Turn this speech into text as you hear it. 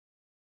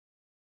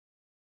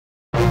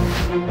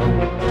Hi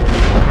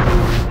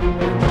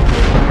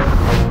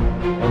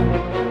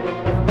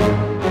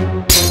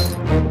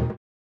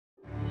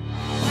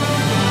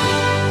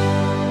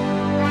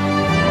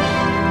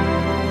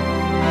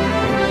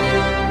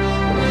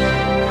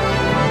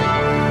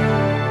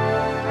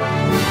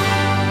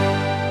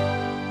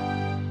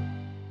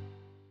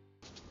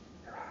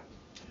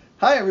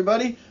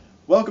everybody,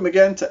 welcome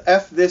again to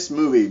F This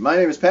Movie. My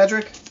name is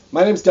Patrick.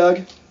 My name's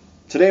Doug.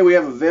 Today we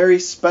have a very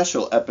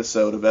special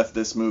episode of F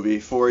This Movie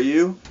for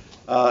you.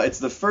 It's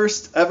the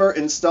first ever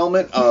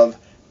installment of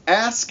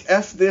Ask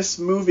F This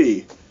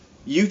Movie.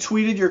 You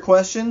tweeted your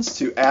questions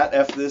to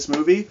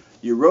 @FThisMovie.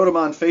 You wrote them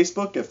on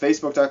Facebook at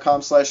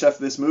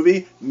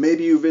facebook.com/FThisMovie.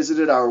 Maybe you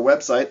visited our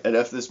website at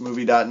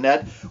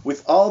fthismovie.net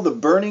with all the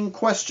burning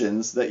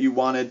questions that you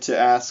wanted to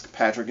ask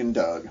Patrick and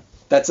Doug.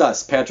 That's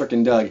us, Patrick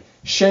and Doug.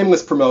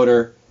 Shameless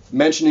promoter,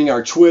 mentioning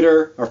our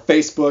Twitter, our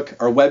Facebook,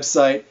 our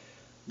website.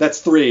 That's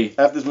 3.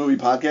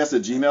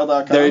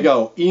 fthismoviepodcast@gmail.com. There you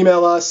go.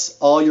 Email us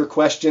all your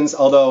questions,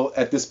 although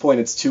at this point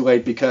it's too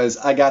late because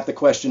I got the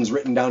questions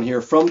written down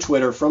here from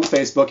Twitter, from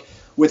Facebook.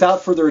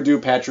 Without further ado,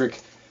 Patrick,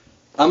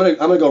 I'm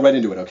gonna go right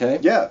into it, okay?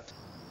 Yeah.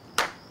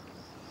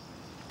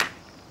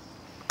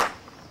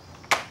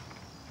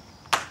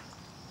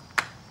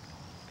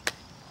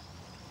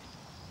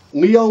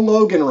 Leo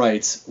Logan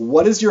writes,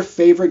 what is your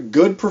favorite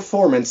good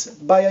performance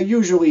by a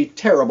usually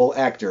terrible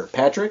actor?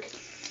 Patrick?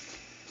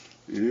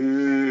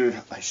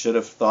 I should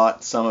have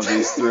thought some of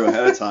these through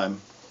ahead of time.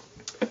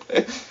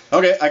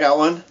 Okay, I got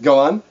one. Go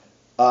on.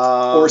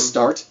 Or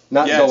start.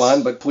 Not yes. go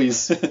on, but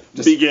please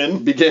just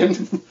Begin.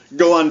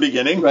 Go on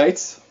beginning.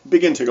 Right?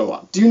 Begin to go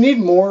on. Do you need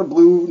more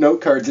blue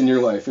note cards in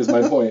your life, is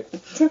my point.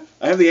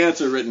 I have the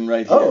answer written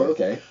right here. Oh,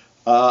 okay.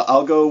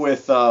 I'll go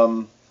with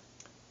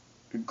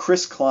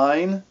Chris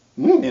Klein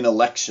in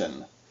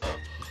Election.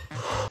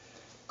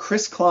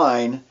 Chris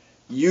Klein,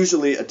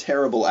 usually a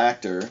terrible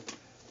actor.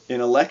 In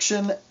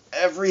Election,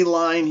 every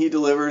line he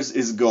delivers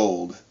is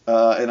gold.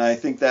 And I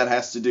think that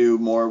has to do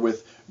more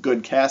with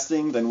good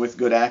casting than with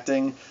good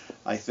acting.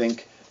 I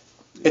think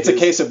it's a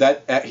case of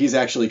that he's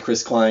actually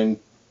Chris Klein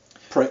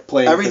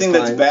playing everything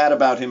Chris that's Klein. bad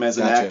about him as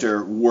an Gotcha.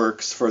 actor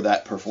works for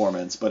that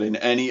performance. But in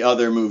any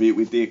other movie,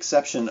 with the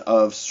exception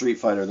of Street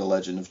Fighter: The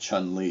Legend of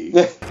Chun-Li.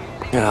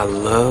 I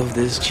love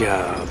this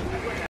job.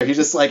 He's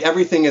just like,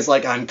 everything is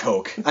like on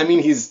coke. I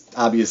mean, he's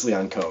obviously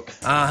on coke.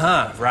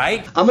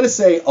 Right? I'm going to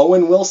say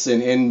Owen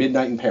Wilson in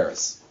Midnight in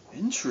Paris.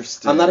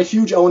 Interesting. I'm not a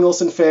huge Owen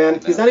Wilson fan.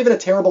 He's not even a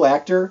terrible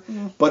actor,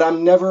 but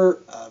I'm never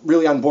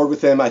really on board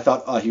with him. I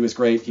thought he was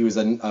great. He was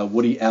a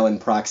Woody Allen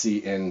proxy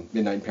in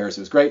Midnight in Paris.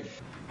 It was great.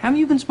 Haven't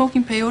you been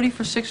smoking peyote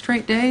for 6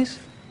 straight days?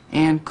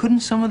 And couldn't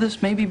some of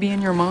this maybe be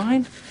in your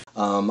mind?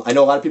 I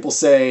know a lot of people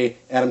say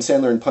Adam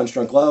Sandler in Punch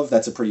Drunk Love.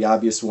 That's a pretty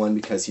obvious one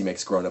because he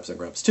makes Grown Ups and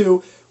Grown Ups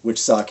 2,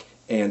 which suck,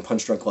 and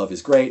Punch Drunk Love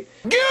is great.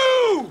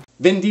 Go!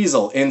 Vin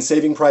Diesel in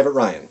Saving Private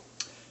Ryan.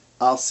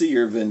 I'll see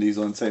your Vin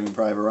Diesel in Saving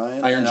Private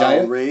Ryan. Iron and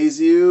Giant? I'll raise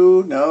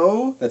you.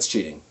 No. That's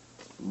cheating.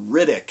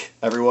 Riddick,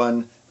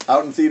 everyone.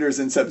 Out in theaters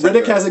in September.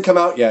 Riddick hasn't come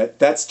out yet.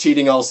 That's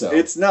cheating also.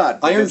 It's not.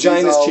 Iron because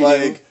Giant he's is all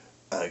cheating. Like,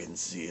 I can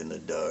see in the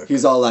dark.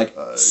 He's all like,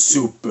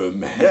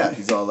 Superman. Yeah,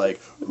 he's all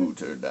like, who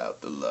turned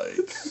out the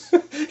lights?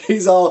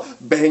 He's all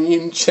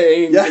banging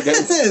chains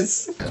against...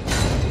 Yes!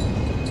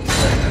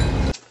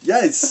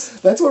 Yes!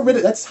 That's what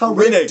Riddick... That's how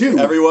Riddick do.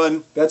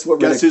 Everyone. That's what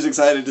Guess Riddick... who's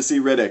excited to see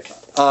Riddick?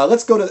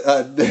 Let's go to...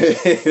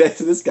 that's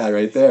this guy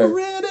right there.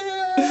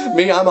 Riddick!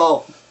 Me, I'm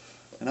all...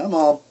 And I'm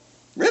all,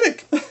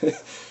 Riddick!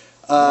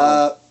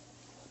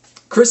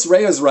 Chris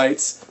Reyes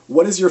writes,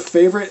 what is your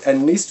favorite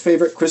and least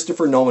favorite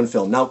Christopher Nolan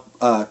film? Now,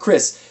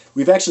 Chris,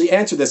 we've actually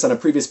answered this on a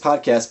previous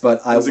podcast,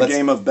 but It was a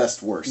game of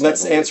best worst.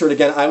 Let's answer it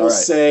again. I will right.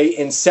 say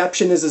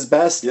Inception is his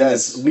best. Yes. And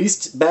his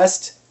least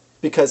best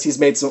because he's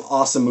made some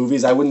awesome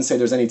movies. I wouldn't say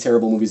there's any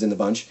terrible movies in the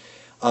bunch.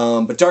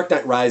 But Dark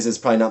Knight Rises is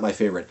probably not my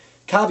favorite.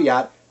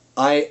 Caveat,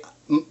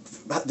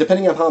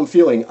 depending on how I'm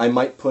feeling, I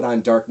might put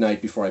on Dark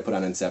Knight before I put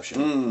on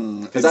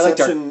Inception. Because I like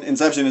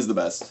Inception is the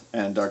best,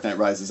 and Dark Knight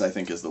Rises, I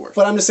think, is the worst.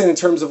 But I'm just saying in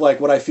terms of like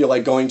what I feel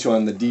like going to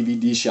on the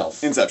DVD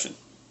shelf. Inception.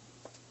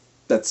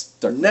 That's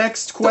Dark Knight.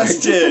 Next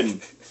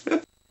question.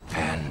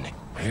 And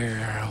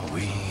here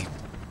we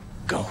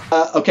go.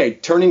 Okay,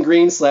 Turning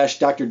Green /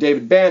 Dr.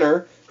 David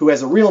Banner, who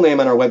has a real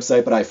name on our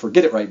website, but I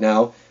forget it right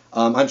now,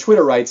 on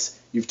Twitter writes,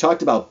 you've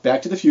talked about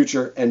Back to the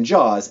Future and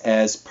Jaws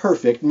as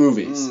perfect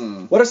movies.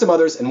 What are some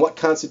others, and what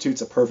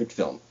constitutes a perfect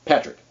film?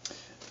 Patrick.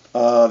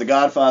 The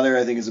Godfather,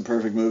 I think, is a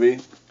perfect movie.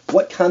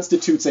 What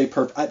constitutes a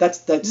perfect...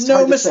 That's No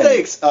hard to say.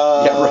 mistakes.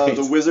 Yeah, right.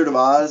 The Wizard of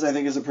Oz, I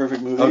think, is a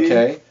perfect movie.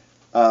 Okay.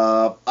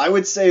 I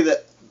would say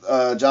that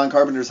John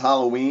Carpenter's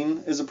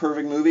Halloween is a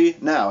perfect movie.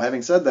 Now,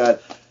 having said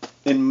that,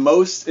 in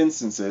most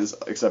instances,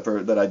 except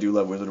for that I do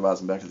love Wizard of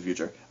Oz and Back to the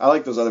Future, I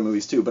like those other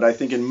movies too, but I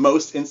think in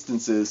most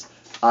instances,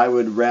 I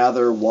would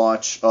rather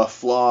watch a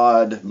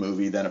flawed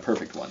movie than a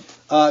perfect one.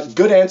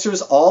 Good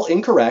answers, all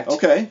incorrect.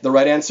 Okay. The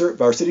right answer,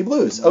 Varsity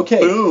Blues. Okay.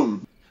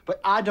 Boom.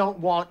 But I don't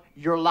want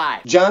your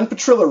life. John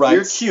Petrilla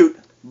writes... You're cute.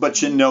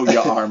 But you know you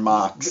are,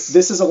 Mox.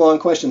 This is a long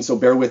question, so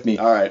bear with me.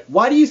 All right.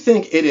 Why do you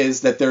think it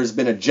is that there's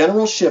been a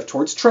general shift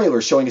towards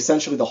trailers showing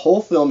essentially the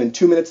whole film in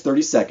 2 minutes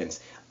 30 seconds?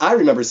 I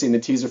remember seeing the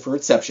teaser for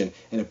Inception,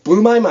 and it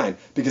blew my mind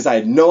because I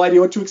had no idea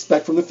what to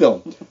expect from the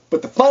film.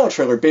 But the final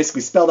trailer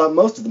basically spelled out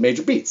most of the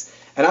major beats.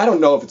 And I don't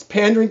know if it's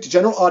pandering to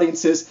general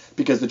audiences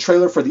because the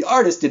trailer for The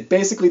Artist did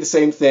basically the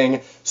same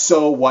thing,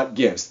 so what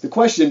gives? The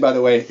question, by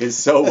the way, is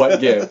so what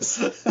gives?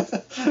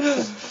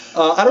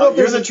 I don't know if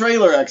You're there's the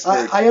trailer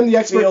expert. I am the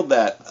expert. Field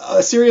that.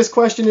 A serious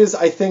question is,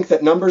 I think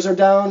that numbers are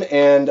down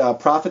and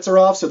profits are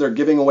off, so they're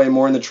giving away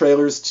more in the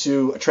trailers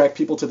to attract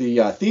people to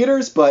the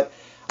theaters. But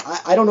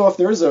I don't know if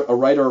there is a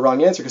right or a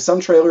wrong answer, because some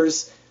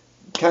trailers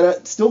kind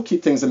of still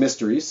keep things a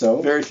mystery.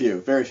 So Very few.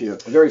 Very few.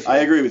 I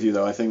agree with you,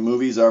 though. I think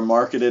movies are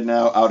marketed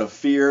now out of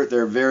fear.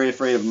 They're very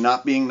afraid of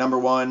not being number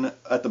one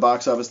at the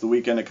box office the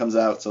weekend it comes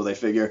out, so they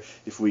figure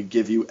if we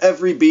give you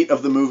every beat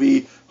of the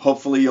movie,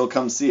 hopefully you'll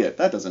come see it.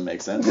 That doesn't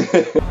make sense.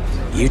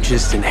 You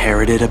just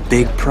inherited a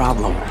big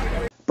problem.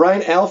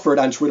 Brian Alford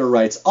on Twitter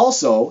writes,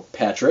 also,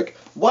 Patrick,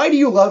 why do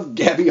you love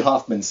Gabby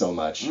Hoffman so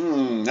much?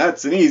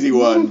 That's an easy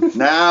one.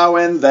 Now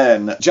and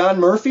then. John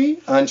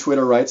Murphy on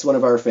Twitter writes, one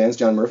of our fans,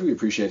 John Murphy, we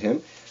appreciate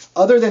him.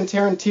 Other than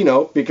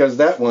Tarantino, because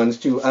that one's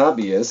too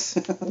obvious.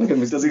 Look at him.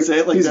 Does he say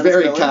it like He's Dennis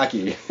very Miller?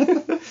 cocky.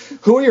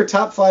 Who are your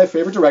top 5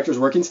 favorite directors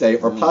working today,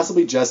 or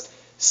possibly just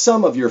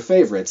some of your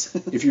favorites,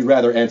 if you'd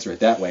rather answer it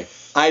that way?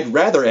 I'd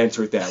rather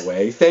answer it that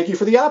way. Thank you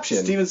for the option.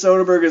 Steven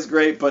Soderbergh is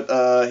great,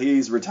 but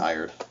he's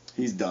retired.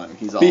 He's done.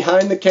 He's all.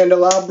 Behind the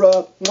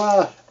Candelabra.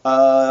 Mwah.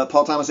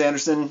 Paul Thomas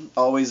Anderson,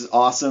 always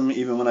awesome,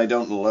 even when I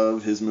don't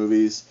love his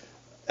movies.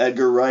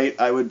 Edgar Wright,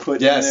 I would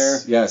put in there.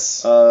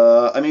 Yes.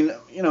 I mean,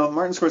 you know,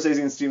 Martin Scorsese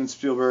and Steven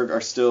Spielberg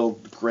are still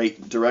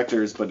great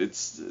directors, but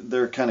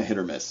they're kind of hit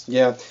or miss.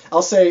 Yeah.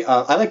 I'll say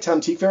I like Tom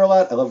Tykwer a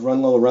lot. I love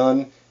Run Lola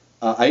Run.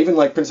 I even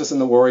like Princess and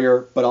the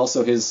Warrior, but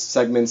also his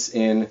segments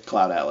in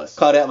Cloud Atlas.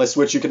 Cloud Atlas,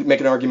 which you could make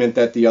an argument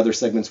that the other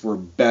segments were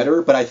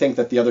better, but I think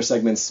that the other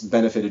segments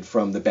benefited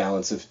from the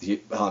balance of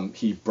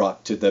he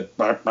brought to the...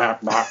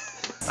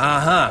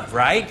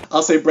 Right?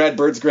 I'll say Brad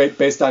Bird's great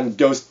based on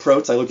Ghost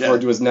Protes. I look Yeah.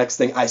 forward to his next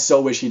thing. I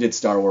so wish he did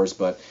Star Wars,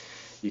 but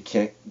you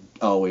can't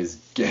always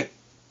get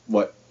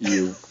what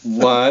you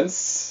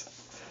want.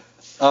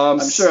 I'm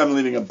sure I'm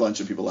leaving a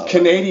bunch of people out.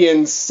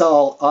 Canadian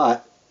Saul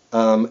Ott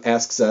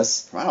asks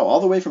us, Wow, all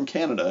the way from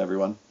Canada,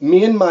 everyone.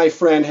 me and my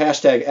friend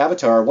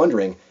 #Avatar are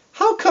wondering,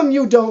 how come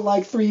you don't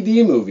like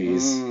 3D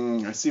movies?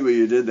 I see what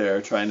you did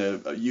there, trying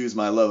to use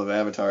my love of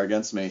Avatar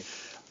against me.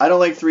 I don't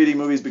like 3D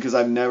movies because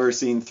I've never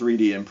seen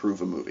 3D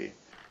improve a movie.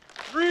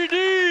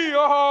 3D!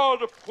 Ah,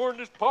 the porn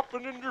is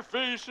popping in your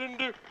face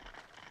into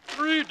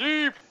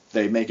 3D.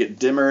 They make it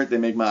dimmer, they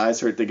make my eyes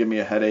hurt, they give me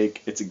a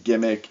headache, it's a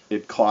gimmick,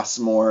 it costs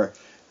more.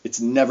 It's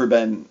never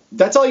been...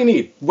 That's all you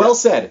need. Well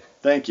said.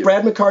 Thank you.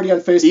 Brad McCarty on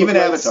Facebook Even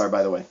writes, Avatar,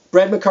 by the way.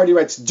 Brad McCarty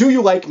writes, do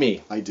you like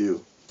me? I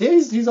do. Yeah,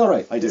 he's all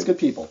right. I do. He's good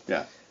people.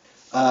 Yeah.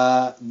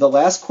 The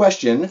last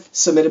question,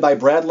 submitted by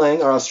Brad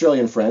Lang, our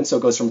Australian friend, so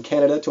it goes from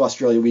Canada to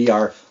Australia. We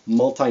are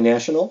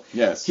multinational.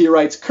 Yes. He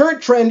writes,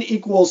 current trend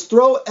equals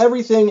throw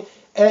everything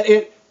at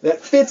it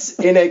that fits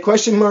in a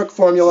question mark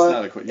formula,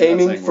 This is not you're not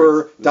aiming saying for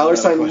words. This is not a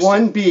 $sign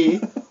question.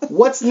 1B.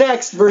 What's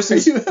next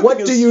versus Are you having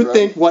what a do you stroke?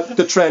 think what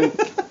the trend...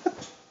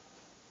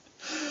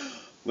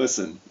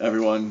 Listen,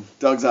 everyone,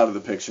 Doug's out of the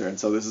picture, and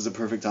so this is a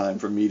perfect time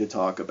for me to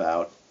talk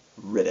about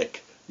Riddick.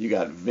 You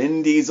got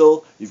Vin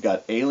Diesel, you've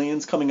got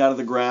aliens coming out of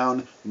the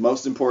ground,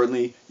 most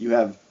importantly, you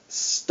have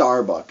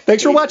Starbuck.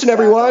 Thanks for taking watching, his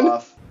hat everyone.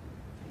 off.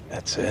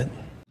 That's it?